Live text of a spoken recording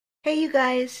Hey, you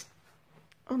guys.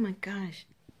 Oh my gosh.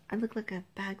 I look like I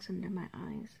have bags under my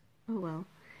eyes. Oh well.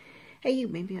 Hey, you.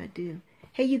 Maybe I do.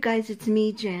 Hey, you guys. It's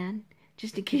me, Jan.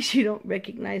 Just in case you don't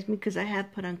recognize me, because I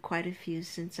have put on quite a few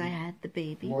since I had the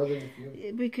baby. More than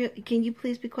a few. Can you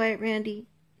please be quiet, Randy?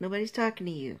 Nobody's talking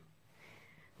to you.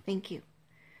 Thank you.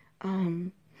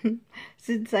 Um,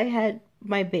 since I had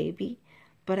my baby.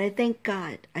 But I thank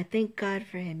God. I thank God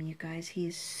for him, you guys. He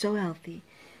is so healthy,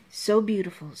 so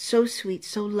beautiful, so sweet,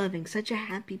 so loving, such a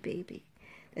happy baby.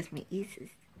 That's my Isis.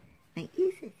 My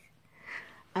Isis.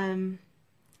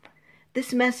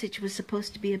 This message was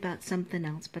supposed to be about something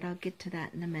else, but I'll get to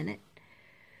that in a minute.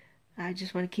 I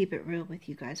just want to keep it real with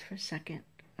you guys for a second.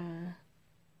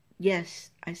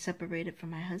 Yes, I separated from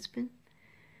my husband.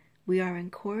 We are in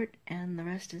court, and the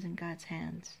rest is in God's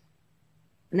hands.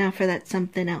 Now for that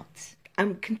something else.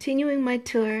 I'm continuing my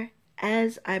tour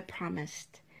as I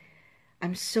promised.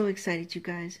 I'm so excited, you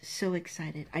guys. So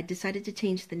excited. I decided to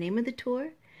change the name of the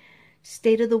tour.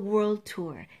 State of the World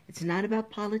Tour. It's not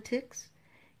about politics.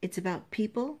 It's about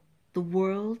people, the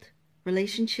world,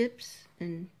 relationships,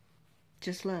 and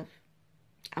just love.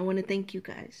 I want to thank you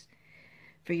guys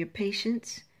for your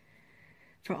patience,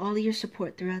 for all of your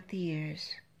support throughout the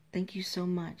years. Thank you so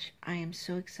much. I am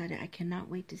so excited. I cannot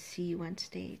wait to see you on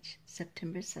stage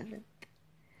September 7th.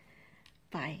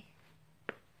 Bye.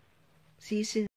 See you soon.